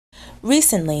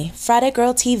Recently,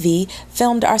 FridayGirlTV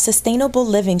filmed our sustainable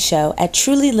living show at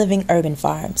Truly Living Urban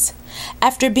Farms.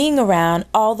 After being around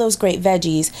all those great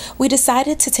veggies, we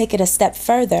decided to take it a step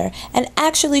further and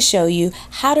actually show you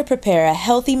how to prepare a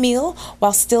healthy meal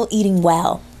while still eating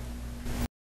well.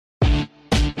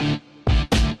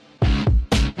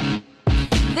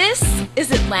 This is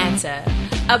Atlanta,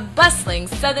 a bustling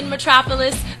southern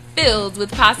metropolis filled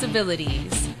with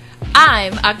possibilities.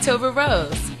 I'm October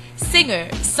Rose, singer,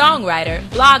 songwriter,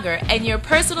 blogger, and your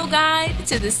personal guide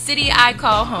to the city I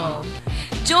call home.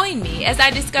 Join me as I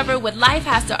discover what life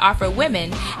has to offer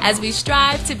women as we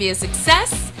strive to be a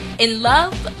success in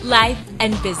love, life,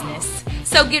 and business.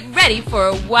 So get ready for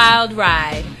a wild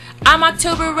ride. I'm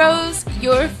October Rose,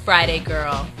 your Friday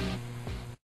girl.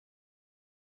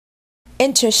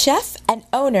 Enter chef and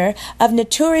owner of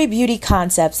Naturi Beauty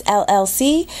Concepts,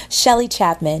 LLC, Shelley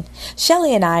Chapman.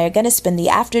 Shelley and I are going to spend the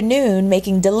afternoon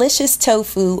making delicious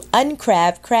tofu,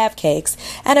 uncrabbed crab cakes,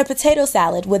 and a potato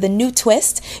salad with a new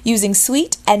twist using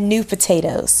sweet and new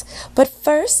potatoes. But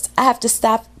first, I have to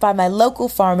stop by my local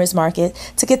farmer's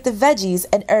market to get the veggies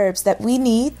and herbs that we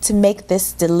need to make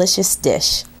this delicious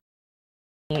dish.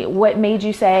 What made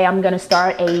you say, I'm going to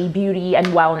start a beauty and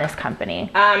wellness company?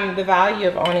 The value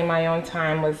of owning my own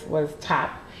time was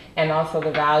top, and also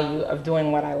the value of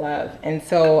doing what I love. And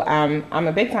so I'm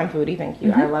a big time foodie, thank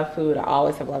you. I love food, I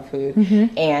always have loved food.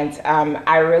 And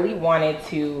I really wanted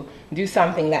to do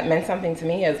something that meant something to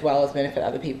me as well as benefit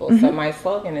other people. So my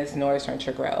slogan is Nourish,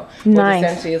 Nurture, Grow. Which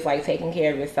essentially is like taking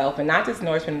care of yourself, and not just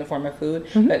nourishment in the form of food,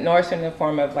 but nourishment in the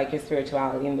form of like your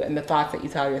spirituality and the thoughts that you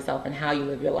tell yourself and how you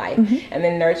live your life. And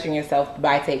then nurturing yourself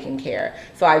by taking care.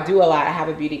 So I do a lot. I have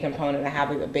a beauty component. I have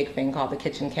a big thing called the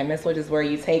Kitchen Chemist, which is where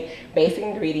you take basic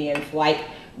ingredients like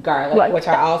garlic, which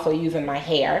I also use in my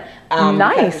hair.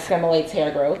 Because it stimulates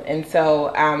hair growth. And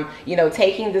so, you know,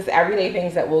 taking this everyday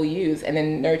things that we'll use and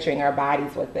then nurturing our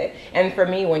bodies with it. And for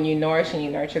me, when you nourish and you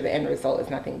nurture, the end result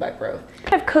is nothing but growth. What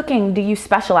kind of cooking do you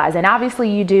specialize in? Obviously,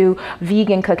 you do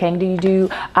vegan cooking. Do you do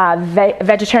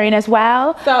vegetarian as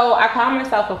well? So I call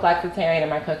myself a flexitarian, and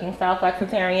my cooking style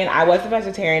flexitarian. I was a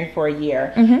vegetarian for a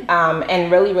year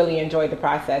and really enjoyed the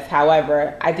process.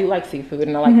 However, I do like seafood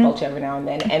and I like poultry every now and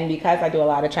then. And because I do a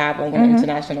lot of traveling and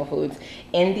international foods,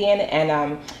 Indian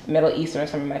and Middle Eastern are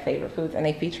some of my favorite foods, and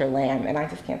they feature lamb, and I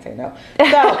just can't say no.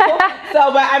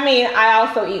 But I mean, I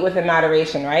also eat within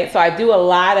moderation, right? So I do a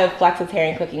lot of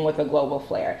flexitarian cooking with a global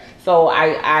flair. So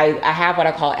I have what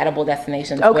I call edible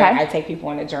destinations, where I take people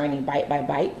on a journey bite by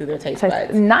bite through their taste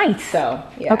buds. Nice. So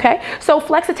yeah. Okay. So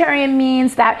flexitarian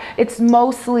means that it's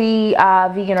mostly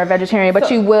vegan or vegetarian, but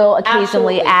you will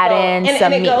occasionally add in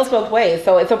some meat. And it goes both ways.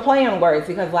 So it's a play on words,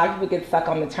 because a lot of people get stuck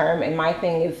on the term, and my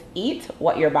thing is eat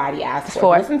what your body asks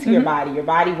for. Listen to your body. Your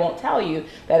body won't tell you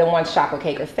that it wants chocolate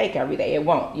cake or steak every day. It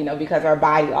won't, you know, because our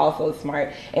body also is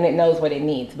smart and it knows what it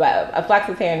needs. But a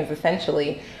flexitarian is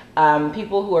essentially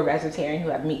people who are vegetarian who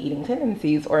have meat eating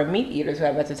tendencies, or meat eaters who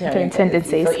have vegetarian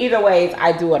tendencies. So either ways,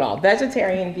 I do it all.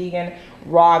 Vegetarian, vegan,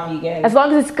 raw vegan. As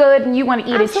long as it's good and you want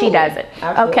to eat it, she does it.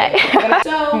 Okay.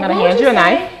 So I'm gonna hand you a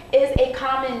knife. Is a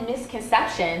common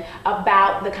misconception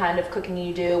about the kind of cooking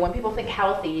you do when people think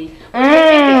healthy, what are they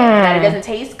thinking? That it doesn't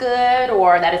taste good,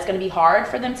 or that it's going to be hard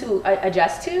for them to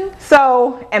adjust to?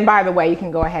 So, and by the way, you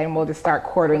can go ahead and we'll just start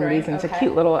quartering these into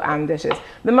cute little dishes.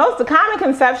 The common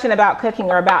conception about cooking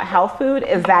or about health food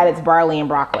is that it's barley and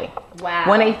broccoli. Wow.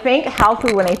 When they think health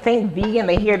food, when they think vegan,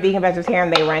 they hear vegan, vegetarian,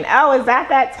 they run, oh, is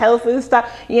that tofu stuff?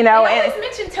 You know, they always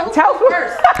mention tofu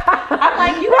first. I'm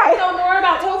like, you guys know more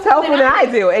about tofu than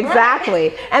I do. Exactly.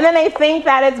 Right. And then they think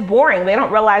that it's boring. They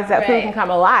don't realize that food can come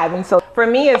alive. And so for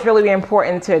me, it's really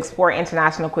important to explore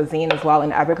international cuisine as well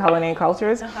in other culinary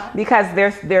cultures, because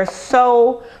there's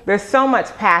so much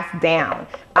passed down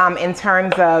in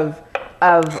terms of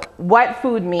what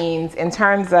food means, in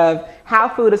terms of how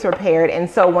food is prepared. And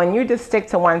so when you just stick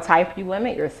to one type, you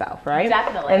limit yourself, right?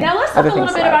 Definitely. Now let's talk a little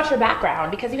bit about your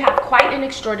background, because you have quite an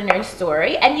extraordinary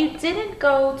story, and you didn't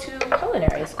go to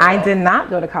culinary school. I did not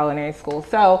go to culinary school.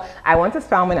 So I went to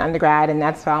Spelman undergrad, and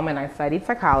at Spelman I studied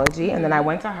psychology, and then I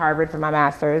went to Harvard for my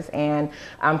master's and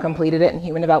completed it in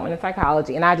human development and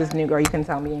psychology. And I just knew, girl, you couldn't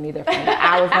tell me any different.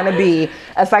 I was going to be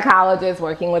a psychologist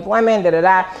working with women,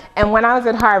 And when I was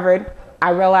at Harvard, I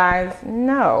realized,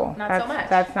 no, Not so much.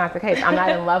 That's not the case. I'm not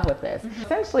in love with this.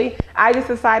 Essentially, I just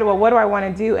decided, well, what do I want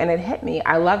to do? And it hit me.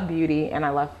 I love beauty and I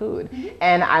love food.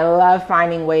 And I love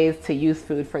finding ways to use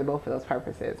food for both of those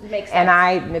purposes. Makes sense.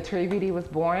 And Natura Beauty was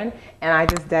born, and I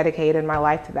just dedicated my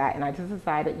life to that. And I just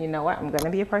decided, you know what, I'm going to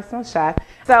be a personal chef.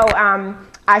 So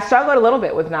I struggled a little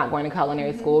bit with not going to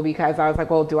culinary school because I was like,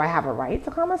 well, do I have a right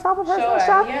to call myself a personal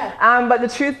chef? Yeah. But the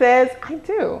truth is, I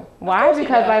do. Why?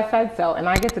 Because I I said so, and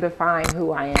I get to define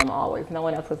who I am always. No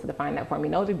one else gets to define that for me.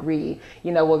 No degree,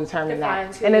 will determine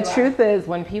that. And the truth is,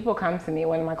 when people come to me,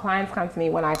 when my clients come to me,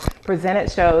 when I present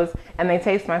at shows and they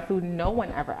taste my food, no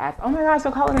one ever asks, oh my gosh,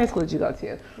 what culinary school did you go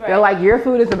to? They're like, your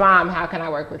food is the bomb. How can I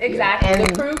work with you? Exactly. And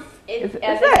the proof is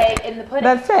as they say in the pudding.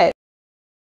 That's it.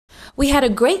 We had a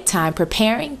great time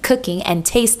preparing, cooking, and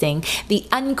tasting the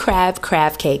uncrabbed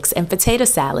crab cakes and potato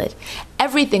salad.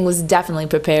 Everything was definitely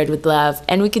prepared with love,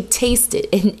 and we could taste it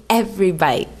in every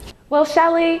bite. Well,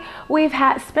 Shelley, we've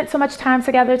spent so much time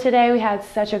together today. We had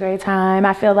such a great time.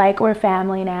 I feel like we're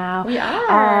family now. We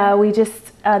are.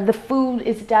 The food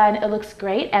is done. It looks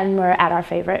great, and we're at our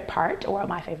favorite part, or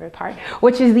my favorite part,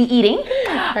 which is the eating.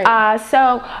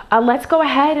 So let's go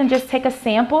ahead and just take a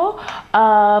sample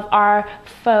of our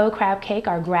faux crab cake,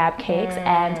 our grab cakes,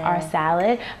 and our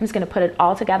salad. I'm just gonna put it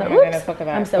all together. Oops,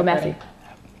 I'm so messy.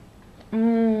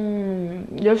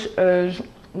 This is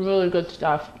really good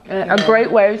stuff. A great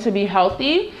way to be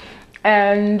healthy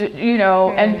and,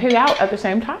 and pig out at the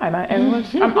same time.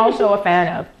 I'm also a fan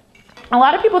of. A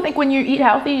lot of people think when you eat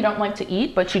healthy, you don't like to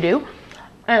eat, but you do.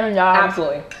 And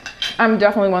Absolutely. I'm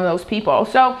definitely one of those people.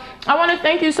 So I want to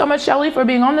thank you so much, Shelley, for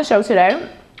being on the show today.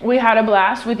 We had a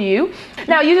blast with you.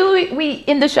 Now, usually we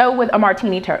end the show with a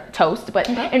martini toast, but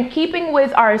in keeping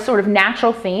with our sort of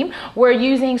natural theme, we're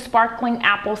using sparkling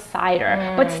apple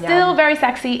cider, but still very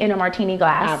sexy in a martini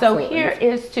glass. Absolutely. So here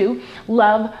is to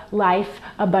love, life,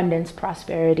 abundance,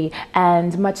 prosperity,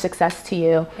 and much success to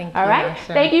you. Thank you. All right?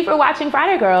 Sure. Thank you for watching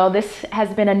Friday Girl. This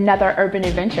has been another urban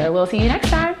adventure. We'll see you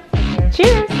next time.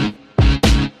 Cheers.